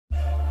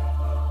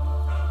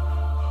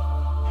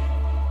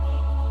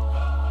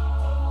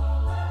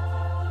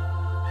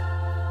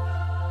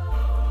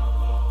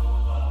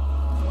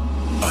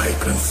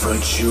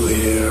confront you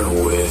here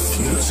with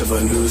news of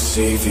a new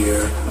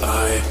savior.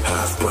 I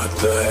have brought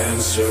the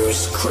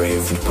answers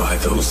craved by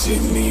those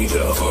in need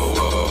of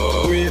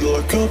hope. We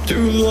look up to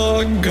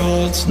the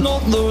gods, not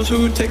those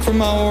who take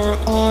from our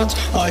odds.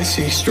 I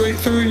see straight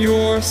through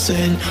your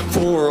sin.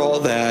 For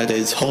all that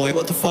is holy,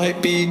 let the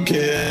fight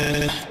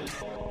begin.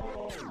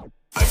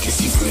 I've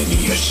deceived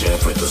many a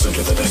shepherd, those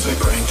under the dice I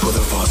praying toward the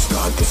false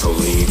god, this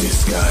holy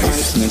disguise. I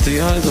snip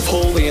the eyes of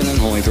holy and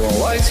unholy through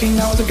all I see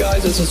now as a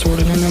guise, as a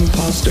sword and an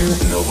imposter.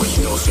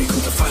 Nobody knows we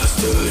come to fight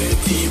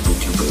hostility.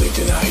 Would you really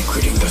deny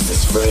creating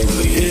justice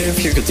friendly?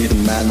 If you could see the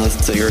madness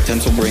that your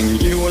attempts will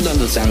bring, you would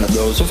understand that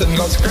those within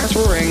God's grasp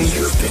will ring.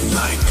 You've been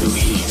lied to,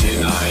 he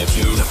denied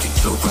you. Left it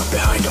so far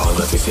behind all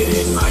of his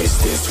hidden lies.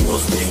 This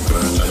world's been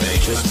burned, but they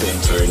just been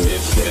turned.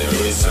 If there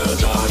is a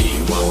God, he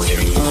won't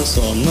hear you. A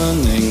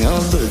summoning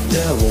of the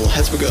devil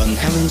has begun.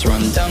 Heavens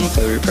run down with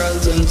every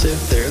presence.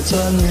 If there's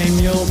a name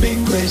you'll be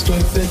graced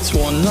with, it's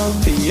one of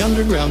the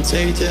underground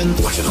Satan.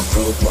 Watch it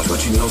unfold, watch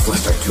what you know,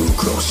 flesh start to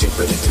grow. Shape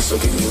it into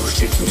something new,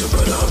 shaped into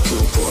blood up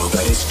to for all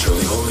that is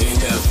truly holy and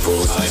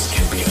devil's eyes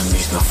can be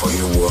unleashed, not for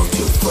your world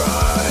to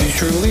fry. You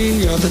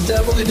truly are the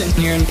devil hidden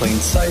here in plain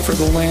sight for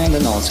the land,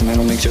 and all man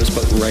will make just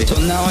but right. So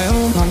now I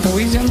will not go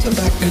easy until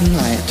back at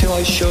night, till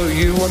I show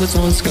you what is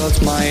known as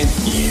God's might.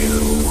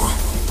 You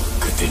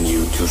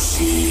continue to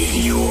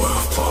see your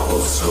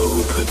false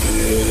hope.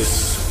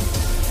 This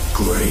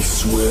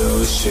grace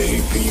will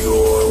shape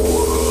your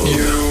world.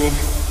 You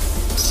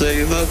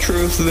say the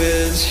truth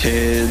is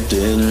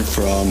hidden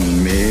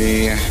from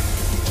me.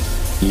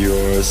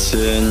 Your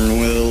sin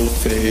will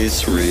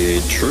face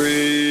retreat.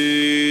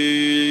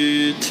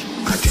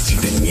 I've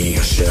deceived in me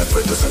a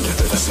shepherd, those under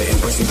the dust,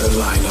 embracing the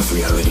line of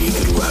reality,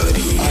 the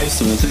duality. I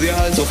submit to the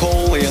eyes of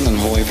holy and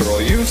unholy, for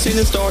all you've seen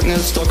is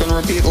darkness, stuck on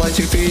repeat lies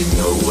you feed.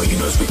 Nobody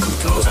knows we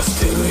compose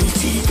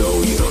hostility,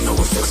 though you don't know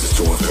what sex is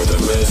toward further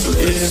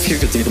merciless. If you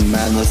could see the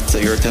madness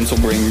that your attempts will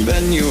bring,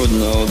 then you would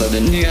know that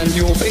in the end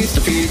you will face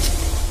defeat.